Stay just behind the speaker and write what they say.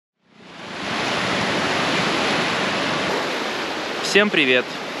Всем привет!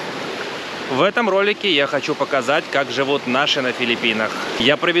 В этом ролике я хочу показать, как живут наши на Филиппинах.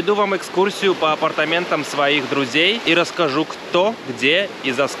 Я проведу вам экскурсию по апартаментам своих друзей и расскажу, кто, где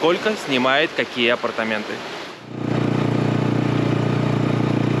и за сколько снимает какие апартаменты.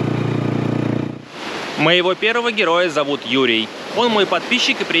 Моего первого героя зовут Юрий. Он мой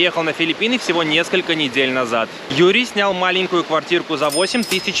подписчик и приехал на Филиппины всего несколько недель назад. Юрий снял маленькую квартирку за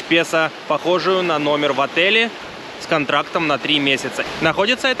 8000 песо, похожую на номер в отеле, с контрактом на 3 месяца.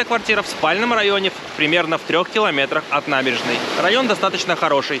 Находится эта квартира в спальном районе, примерно в 3 километрах от набережной. Район достаточно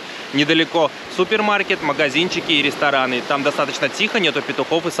хороший. Недалеко супермаркет, магазинчики и рестораны. Там достаточно тихо, нету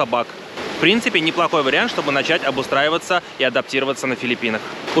петухов и собак. В принципе, неплохой вариант, чтобы начать обустраиваться и адаптироваться на Филиппинах.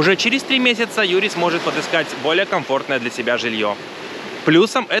 Уже через 3 месяца Юрий сможет подыскать более комфортное для себя жилье.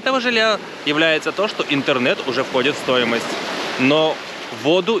 Плюсом этого жилья является то, что интернет уже входит в стоимость. Но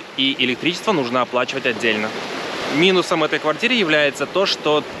воду и электричество нужно оплачивать отдельно. Минусом этой квартиры является то,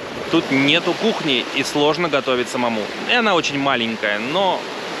 что тут нету кухни и сложно готовить самому. И она очень маленькая, но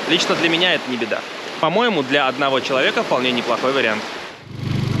лично для меня это не беда. По-моему, для одного человека вполне неплохой вариант.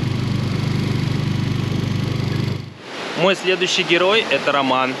 Мой следующий герой – это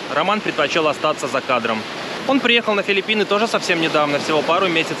Роман. Роман предпочел остаться за кадром. Он приехал на Филиппины тоже совсем недавно, всего пару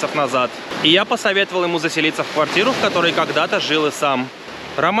месяцев назад. И я посоветовал ему заселиться в квартиру, в которой когда-то жил и сам.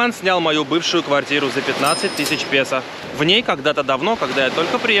 Роман снял мою бывшую квартиру за 15 000 песо. В ней когда-то давно, когда я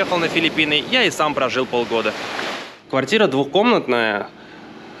только приехал на Филиппины, я и сам прожил полгода. Квартира двухкомнатная,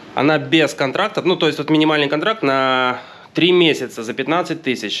 она без контракта, ну то есть вот минимальный контракт на 3 месяца за 15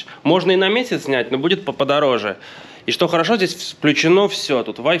 000. Можно и на месяц снять, но будет подороже. И что хорошо, здесь включено все.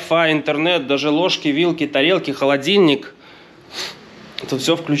 Тут Wi-Fi, интернет, даже ложки, вилки, тарелки, холодильник. Тут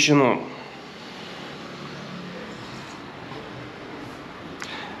все включено.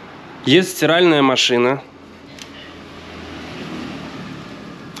 Есть стиральная машина.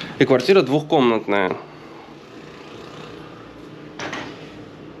 И квартира двухкомнатная.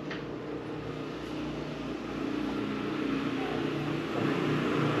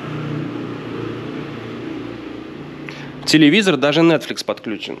 Телевизор, даже Netflix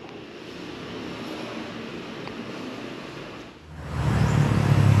подключен.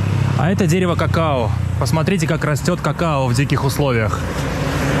 А это дерево какао. Посмотрите, как растет какао в диких условиях.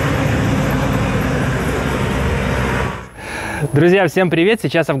 Друзья, всем привет!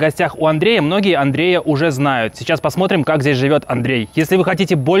 Сейчас я в гостях у Андрея. Многие Андрея уже знают. Сейчас посмотрим, как здесь живет Андрей. Если вы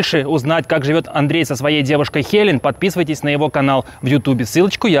хотите больше узнать, как живет Андрей со своей девушкой Хелен, подписывайтесь на его канал в YouTube.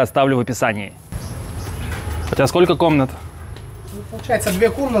 Ссылочку я оставлю в описании. У тебя сколько комнат? Ну, получается 2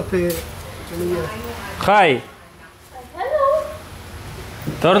 комнаты. Hi!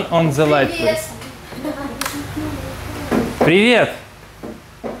 Turn on the light, please. Привет!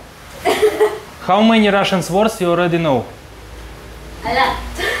 How many Russian words you already know? A lot.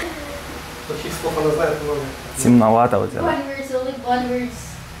 Каких слов она знает много? Темновато у тебя. Only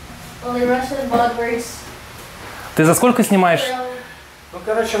Russian bad words. Ты за сколько снимаешь? Ну,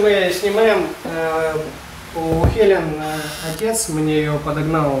 короче, мы снимаем. У Хелен отец мне ее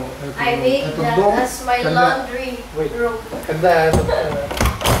подогнал этот дом, когда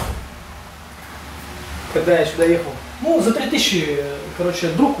я сюда ехал. Ну, за 3000, короче,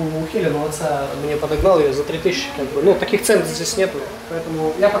 друг у Хелен, у отца, мне подогнал ее за 3000, как бы. Ну, таких цен здесь нету,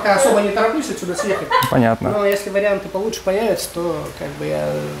 поэтому я пока особо не тороплюсь отсюда съехать. Понятно. Но если варианты получше появятся, то как бы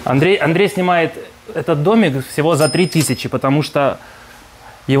я... Андрей снимает этот домик всего за 3000, потому что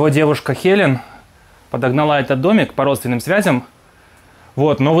его девушка Хелен подогнала этот домик по родственным связям.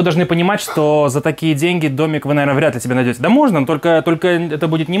 Вот, но вы должны понимать, что за такие деньги домик вы, наверное, вряд ли себе найдете. Да можно, только это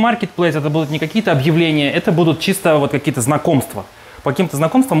будет не маркетплейс, это будут не какие-то объявления, это будут чисто вот какие-то знакомства. По каким-то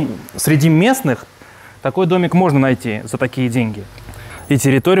знакомствам среди местных такой домик можно найти за такие деньги. И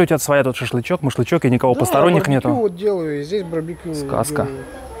территория у тебя своя, тут шашлычок, машлычок, и никого посторонних нету. Вот делаю, здесь барбекю. Сказка.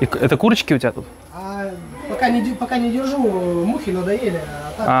 И это курочки у тебя тут? Пока не держу, мухи надоели,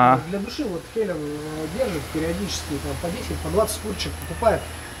 а так для души вот Хелен держит периодически там, по 10, по 20 курочек покупает,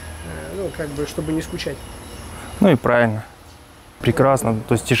 ну как бы, чтобы не скучать. Ну и правильно. Прекрасно,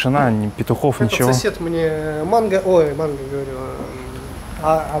 то есть тишина, ни петухов, этот ничего. Сосед мне манго говорю,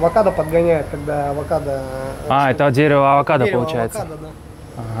 авокадо подгоняет, когда авокадо... Это дерево авокадо получается. Авокадо, да.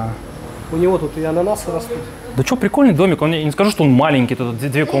 Ага. У него тут и ананасы растут. Да что, прикольный домик, я не скажу, что он маленький, тут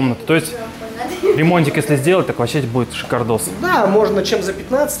 2 комнаты. То есть ремонтик если сделать, так вообще будет шикардос. Да, можно чем за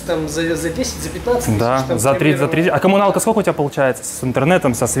 15, там, за 10, за 15 да, тысяч. Там, за 30. А коммуналка сколько у тебя получается? С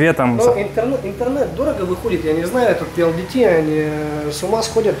интернетом, со светом? Ну, интернет дорого выходит, я не знаю, тут LDT, они с ума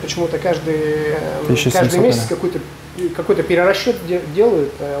сходят почему-то каждый месяц какой-то какой-то перерасчет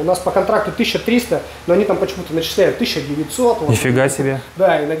делают. У нас по контракту 1300, но они там почему-то начисляют 1900. Вот. Нифига себе.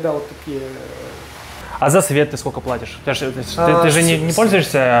 Да, иногда вот такие. А за свет ты сколько платишь? Ты же не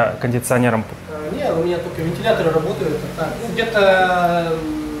пользуешься кондиционером? Нет, у меня только вентиляторы работают. Где-то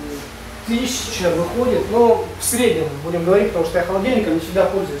 1000 выходит, но в среднем, будем говорить, потому что я холодильником не всегда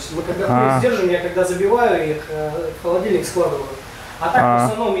пользуюсь. Мы когда сдержим, я когда забиваю их, в холодильник складываю. А так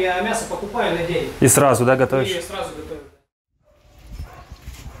в основном я мясо покупаю на день. И сразу, да, готовишь? И сразу готовлю.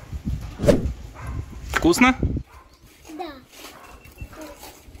 Вкусно? Да.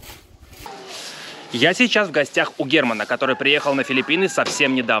 Я сейчас в гостях у Германа, который приехал на Филиппины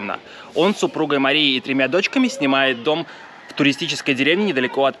совсем недавно. Он с супругой Марией и 3 дочками снимает дом в туристической деревне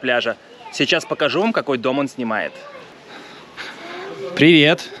недалеко от пляжа. Сейчас покажу вам, какой дом он снимает.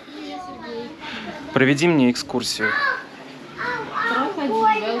 Привет! Проведи мне экскурсию.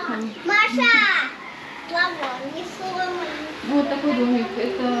 Маша! Вот такой домик.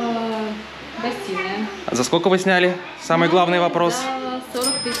 Это гостиная. А за сколько вы сняли? Самый главный вопрос. За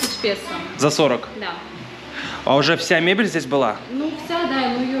 40 000 песо. За 40? Да. А уже вся мебель здесь была? Ну, вся, да,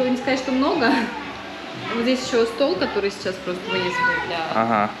 но ее не сказать, что много. Вот здесь еще стол, который сейчас просто вынесли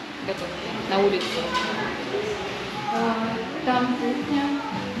для готовки на улицу. Там кухня.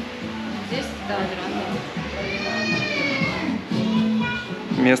 Здесь, да, веранда.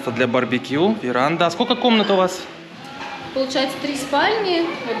 Место для барбекю, веранда. А сколько комнат у вас? Получается 3 спальни,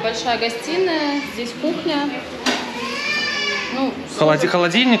 вот большая гостиная, здесь кухня. Ну,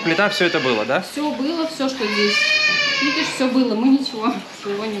 Холодильник, плита, все это было, да? Все было, все, что здесь. Видишь, все было, мы ничего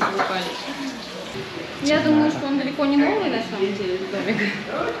своего не покупали. Я думаю, что он далеко не новый, на самом деле, домик.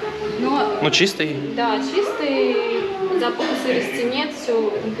 Но, Ну, чистый. Да, чистый, запаха сырости нет, все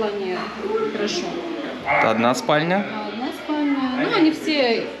в этом плане хорошо. Это одна спальня. Одна спальня, ну, они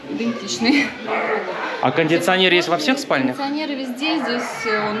все идентичные. А кондиционер есть во всех спальнях? Кондиционеры везде, здесь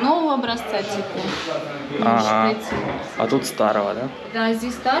нового образца типа. Ага. А тут старого, да? Да,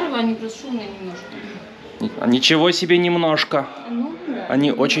 здесь старого, они просто шумные немножко. Ничего себе немножко. Ну, да.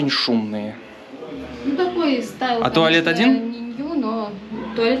 Они очень шумные. Ну, такой стайл. А туалет один? Не нью, но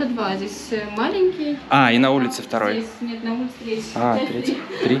туалета 2. Здесь маленький. А, и на улице второй. Здесь, нет, на улице есть. А, третий.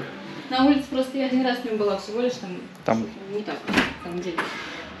 3. На улице просто я один раз в нем была, всего лишь там. Не так, на самом деле.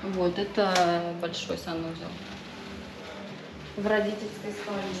 Вот, это большой санузел. В родительской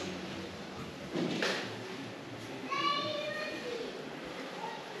спальне.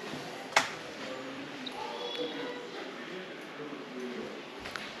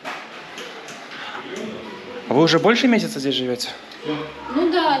 А вы уже больше месяца здесь живете?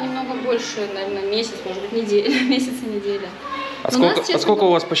 Ну да, немного больше, наверное, месяц, может быть, неделя, месяц и неделя. А сколько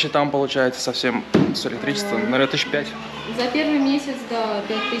у вас по счетам получается совсем с электричеством? Наверное, 5 000. За первый месяц, да,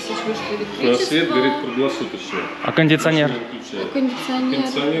 5000 вышло электричество. На свет горит круглосуточно. А кондиционер?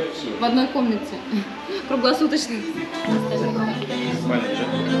 Кондиционер в одной комнате. Круглосуточно.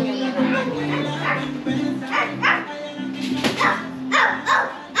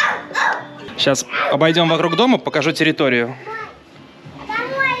 Сейчас обойдем вокруг дома, покажу территорию.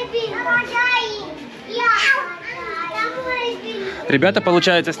 Ребята,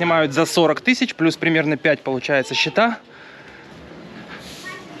 получается, снимают за 40 000, плюс примерно 5 получается счета.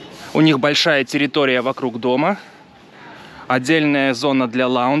 У них большая территория вокруг дома. Отдельная зона для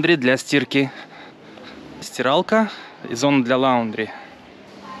лаундри, для стирки. Стиралка и зона для лаундри.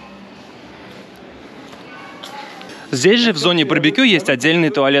 Здесь же в зоне барбекю есть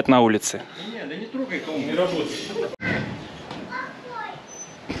отдельный туалет на улице. Да не трогай, он не работает.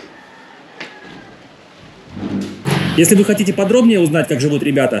 Если вы хотите подробнее узнать, как живут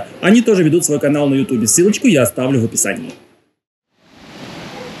ребята, они тоже ведут свой канал на YouTube. Ссылочку я оставлю в описании.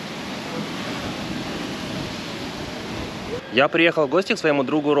 Я приехал в гости к своему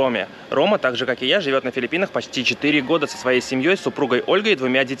другу Роме. Рома, так же как и я, живет на Филиппинах почти 4 года со своей семьей, супругой Ольгой и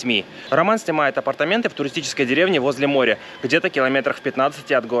 2 детьми. Роман снимает апартаменты в туристической деревне возле моря, где-то километрах в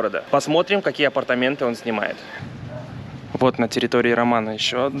 15 от города. Посмотрим, какие апартаменты он снимает. Вот на территории Романа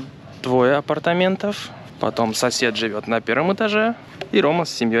еще 2 апартаментов. Потом сосед живет на 1-м этаже и Рома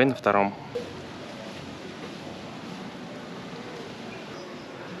с семьей на 2-м.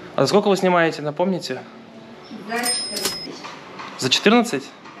 А за сколько вы снимаете, напомните? За 14?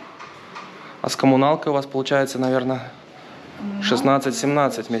 А с коммуналкой у вас получается, наверное,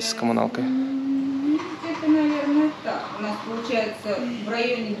 16-17 вместе с коммуналкой. Это, наверное, так. У нас получается в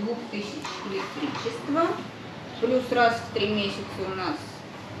районе 2000 электричества. Плюс раз в 3 месяца у нас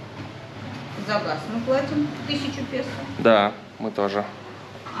за газ мы платим 1000 песо. Да, мы тоже.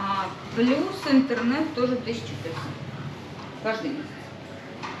 А плюс интернет тоже 1000 песо. Каждый месяц.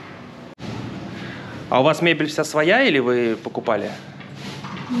 А у вас мебель вся своя или вы покупали?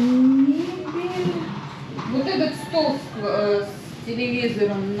 Мебель. Вот этот стол с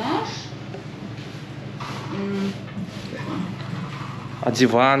телевизором наш. А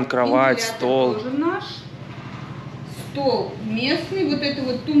диван, кровать, Вентилятор стол? тоже наш. Стол местный. Вот эта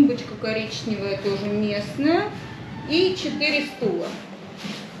вот тумбочка коричневая тоже местная. И 4 стула.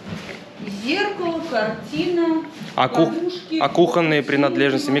 Зеркало, картина, подушки. А кухонные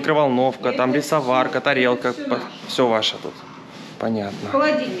принадлежности, микроволновка, там рисоварка, тарелка, все ваше тут. Понятно.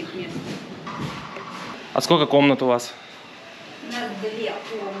 Холодильник местный. А сколько комнат у вас? У нас 2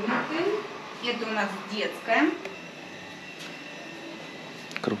 комнаты. Это у нас детская.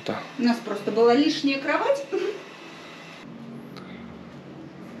 Круто. У нас просто была лишняя кровать.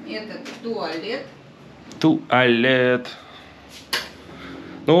 Это туалет. Туалет.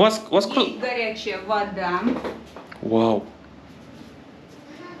 Ну, у вас И горячая вода. Вау.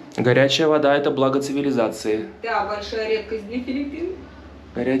 Горячая вода – это благо цивилизации. Да, большая редкость для Филиппин.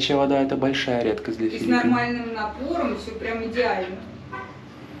 Горячая вода – это большая редкость для И с Филиппин. нормальным напором, все прям идеально.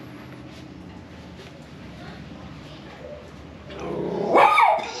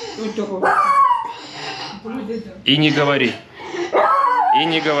 И не говори. И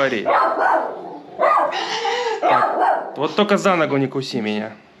не говори. Так, вот только за ногу не куси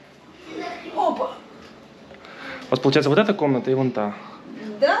меня. Опа! У вас получается вот эта комната и вон та.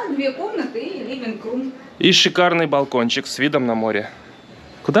 Да, 2 комнаты и ливинг-рум. И шикарный балкончик с видом на море.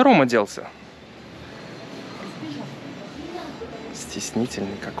 Куда Рома делся?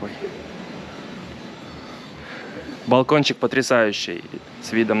 Стеснительный какой. Балкончик потрясающий,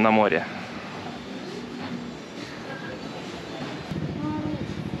 с видом на море.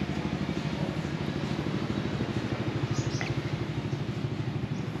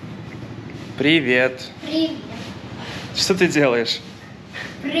 Привет. Привет. Что ты делаешь?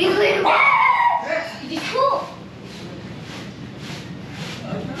 Прыгаем.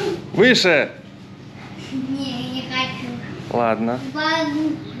 Выше. Не, не хочу. Ладно.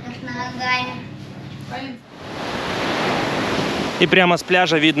 Воздух ногами. И прямо с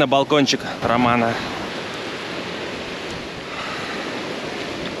пляжа видно балкончик Романа.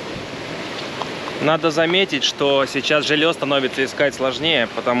 Надо заметить, что сейчас жилье становится искать сложнее,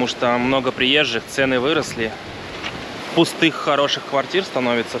 потому что много приезжих, цены выросли. Пустых хороших квартир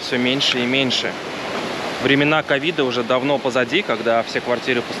становится все меньше и меньше. Времена ковида уже давно позади, когда все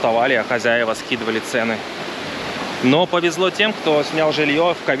квартиры пустовали, а хозяева скидывали цены. Но повезло тем, кто снял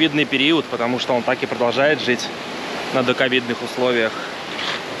жилье в ковидный период, потому что он так и продолжает жить на доковидных условиях.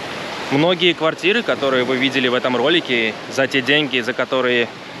 Многие квартиры, которые вы видели в этом ролике, за те деньги, за которые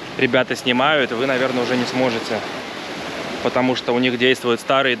ребята снимают, вы, наверное, уже не сможете, потому что у них действуют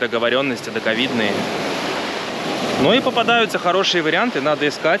старые договоренности, доковидные. Ну и попадаются хорошие варианты, надо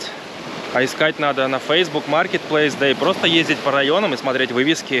искать. А искать надо на Facebook, Marketplace, да и просто ездить по районам и смотреть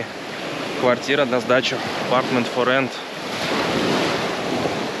вывески. Квартира на сдачу, apartment for rent.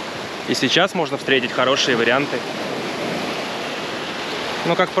 И сейчас можно встретить хорошие варианты.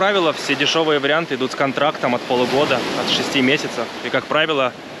 Но, как правило, все дешевые варианты идут с контрактом от полугода, от 6 месяцев. И, как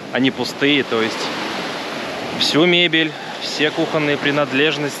правило, они пустые, то есть всю мебель, все кухонные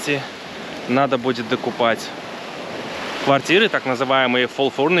принадлежности надо будет докупать. Квартиры, так называемые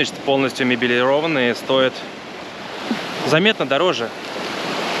full furnished, полностью мебелированные, стоят заметно дороже.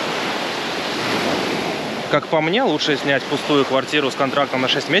 Как по мне, лучше снять пустую квартиру с контрактом на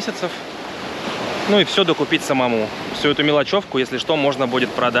 6 месяцев, ну и все докупить самому. Всю эту мелочевку, если что, можно будет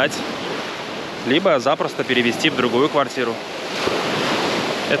продать, либо запросто перевести в другую квартиру.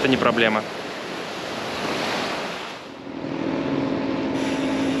 Это не проблема.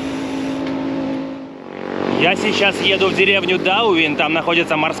 Я сейчас еду в деревню Дауин, там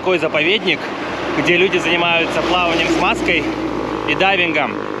находится морской заповедник, где люди занимаются плаванием с маской и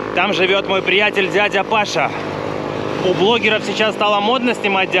дайвингом. Там живет мой приятель дядя Паша. У блогеров сейчас стало модно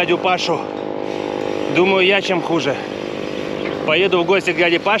снимать дядю Пашу. Думаю, я чем хуже. Поеду в гости к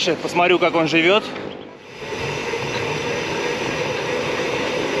дяде Паше, посмотрю, как он живет.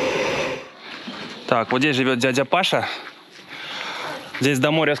 Так, вот здесь живет дядя Паша. Здесь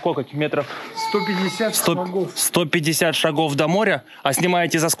до моря сколько метров? 150 шагов. 150 шагов до моря. А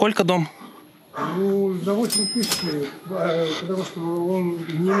снимаете за сколько дом? Ну, за 8 тысяч, потому что он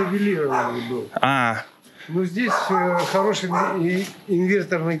не мебелированный был. А. Но здесь хороший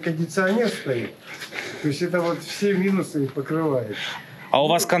инверторный кондиционер стоит. То есть это вот все минусы покрывает. А у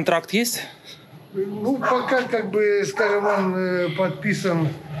вас контракт есть? Ну, пока, как бы, скажем, он подписан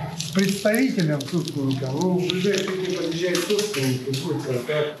представителем собственника, ну, в ближайшие дни подъезжает собственник и будет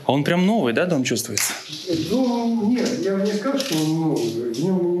контакт. А он прям новый, да, дом чувствуется? Ну, нет, я не скажу, что он новый. В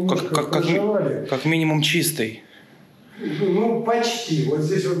нем как минимум чистый. Ну, почти. Вот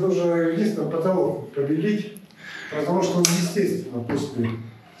здесь вот нужно единственное потолок побелить, потому что он, естественно, после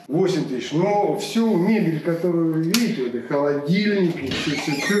 8 тысяч. Но всю мебель, которую вы видите, вот, и холодильники,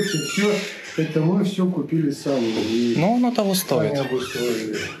 все, это мы все купили сами. И ну, оно того стоит.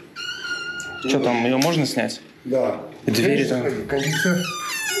 Обустроили. Что там, ее можно снять? Да. Двери там.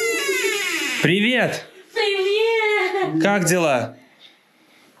 Привет! Привет! Как дела?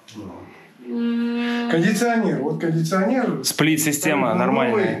 Кондиционер. Вот кондиционер. Сплит-система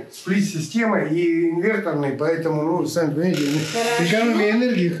нормальная. Сплит-система и инверторный, поэтому, ну, сами понимаете, экономия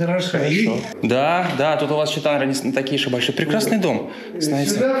энергии хороша. Да, тут у вас счета, наверное, не такие же большие. Прекрасный дом,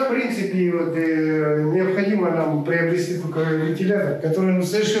 знаете. Сюда, в принципе, вот, необходимо нам приобрести только вентилятор, который нам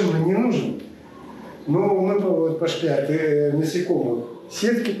совершенно не нужен. Но мы вот пошли от насекомых.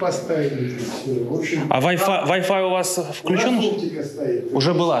 Сетки поставили. Все. В общем, а Wi-Fi у вас включен? У нас оптика стоит.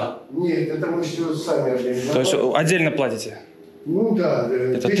 Уже была? Нет, это мы все сами организовали. То есть отдельно платите? Ну да,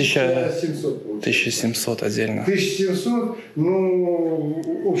 это 1700. 1700 отдельно. 1700, ну,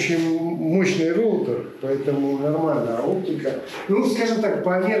 в общем, мощный роутер, поэтому нормально. А оптика, ну, скажем так,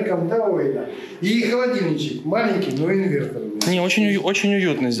 по меркам Дауэйна. И холодильничек маленький, но инверторный. Не, очень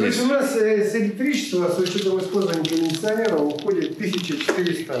уютно здесь. То есть у нас с электричества, с учетом использования кондиционера, уходит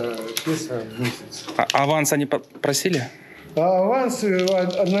 1400 песо в месяц. А аванс они просили? А аванс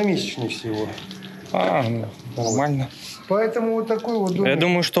одномесячный всего. Ну, нормально. Поэтому вот такой вот дом. Я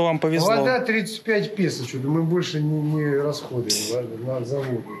думаю, что вам повезло. Вода 35 песо, что-то мы больше не расходуем на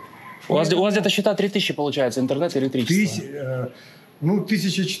заводе. У вас где-то счета 3000 получается, интернет и электричество.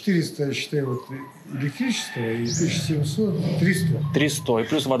 1400, я считаю, вот электричество, и 1700, 300. 300, и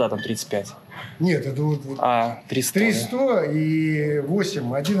плюс вода там 35. Нет, это вот 300. 300 и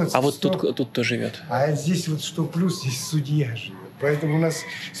 8, 11. А вот тут кто живет? А здесь вот что плюс, здесь судья живет. Поэтому у нас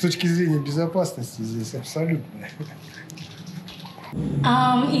с точки зрения безопасности здесь абсолютно.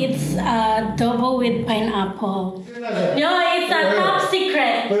 It's a double with pineapple. No, it's a top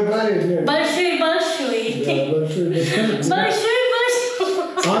secret. Большой.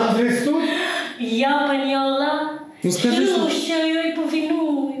 Адрес тут? Я поняла. Ну скажи, слушаю и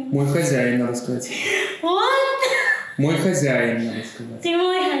повиную. Мой хозяин, надо сказать. What? Мой хозяин, надо сказать. Ты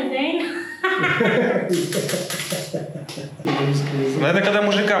мой хозяин? Но это когда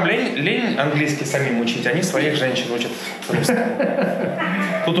мужикам лень английский самим учить, они своих женщин учат русскому.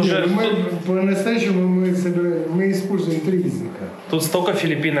 Тут уже... По-настоящему мы используем 3 языка. Тут столько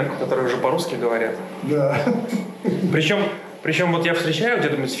филиппинок, которые уже по-русски говорят. Да. Причем вот я встречаю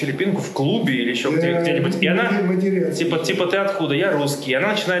где-нибудь филиппинку в клубе или еще где-нибудь, и она типа ты откуда? Я русский. И она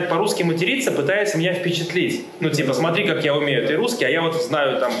начинает по-русски материться, пытается меня впечатлить. Ну типа смотри, как я умею, ты русский, а я вот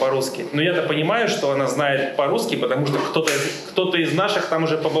знаю там по-русски. Но я-то понимаю, что она знает по-русски, потому что кто-то из наших там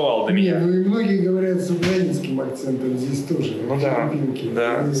уже побывал до меня. Ну и многие говорят с украинским акцентом здесь тоже. Ну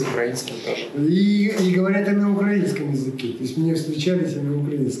да, с украинским тоже. И говорят и на украинском языке. То есть мне встречались и на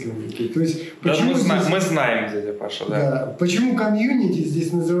украинском языке. То есть почему мы знаем, дядя Паша, да. Почему комьюнити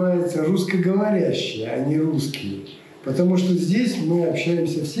здесь называется русскоговорящие, а не русские? Потому что здесь мы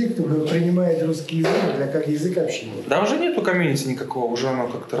общаемся все, кто принимает русский язык как язык общения. Да уже нету комьюнити никакого, уже оно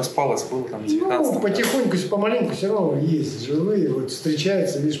как-то распалось, было там 19. Ну, потихоньку, помаленьку все равно есть живые, вот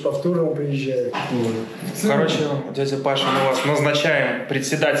встречаются, видишь, повторно приезжают. Короче, дядя Паша, мы вас назначаем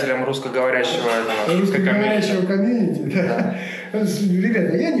председателем русскоговорящего комьюнити. Да.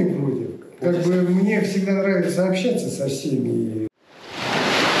 Ребята, я не против. Как бы мне всегда нравится общаться со всеми.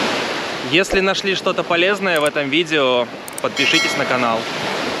 Если нашли что-то полезное в этом видео, подпишитесь на канал.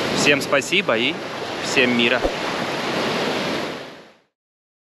 Всем спасибо и всем мира.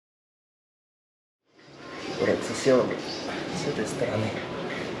 Братцы, села с этой стороны.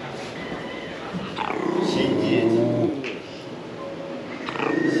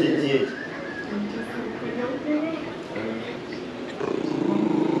 Сидеть.